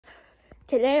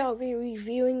Today I'll be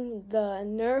reviewing the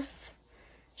Nerf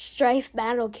Stryfe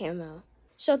Battle Camo.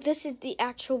 So this is the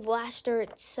actual blaster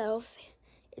itself.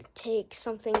 It takes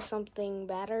something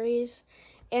batteries,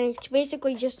 and it's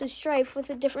basically just a Stryfe with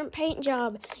a different paint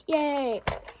job. Yay!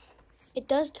 It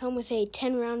does come with a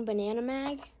 10-round banana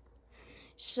mag.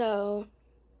 So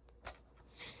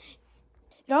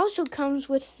it also comes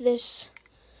with this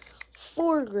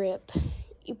foregrip.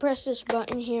 You press this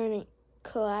button here and it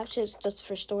collapses. That's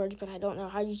for storage, but I don't know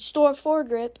how you store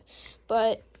foregrip.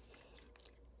 But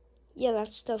yeah,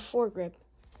 that's the foregrip.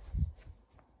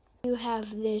 You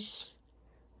have this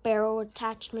barrel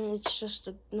attachment. It's just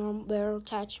a normal barrel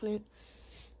attachment.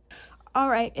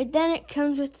 Alright, and then it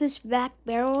comes with this back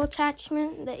barrel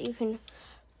attachment that you can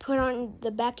put on the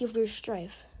back of your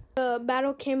Stryfe. The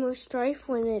Battle Camo Stryfe,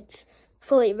 when it's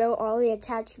fully built, all the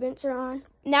attachments are on.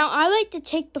 Now, I like to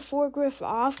take the foregrip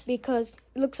off because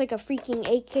it looks like a freaking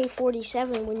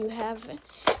AK-47 when you have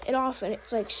it off, and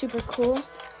it's like super cool.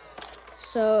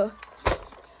 So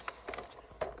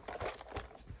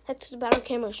that's the Battle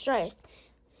Camo Stryfe.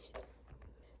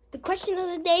 The question of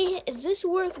the day, is this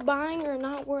worth buying or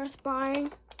not worth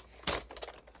buying?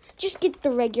 Just get the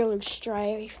regular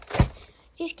Stryfe.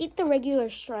 Just get the regular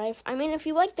Stryfe. I mean, if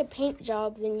you like the paint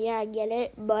job, then yeah, I get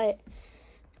it. But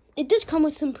it does come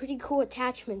with some pretty cool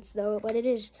attachments, though. But it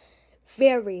is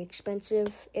very expensive.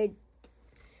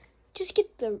 Just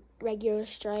get the regular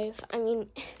Stryfe. I mean,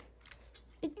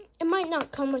 it might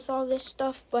not come with all this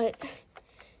stuff, but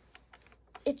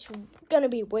it's gonna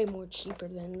be way more cheaper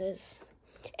than this.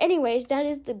 Anyways, that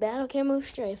is the Battle Camo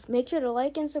Stryfe. Make sure to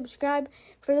like and subscribe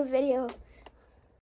for the video.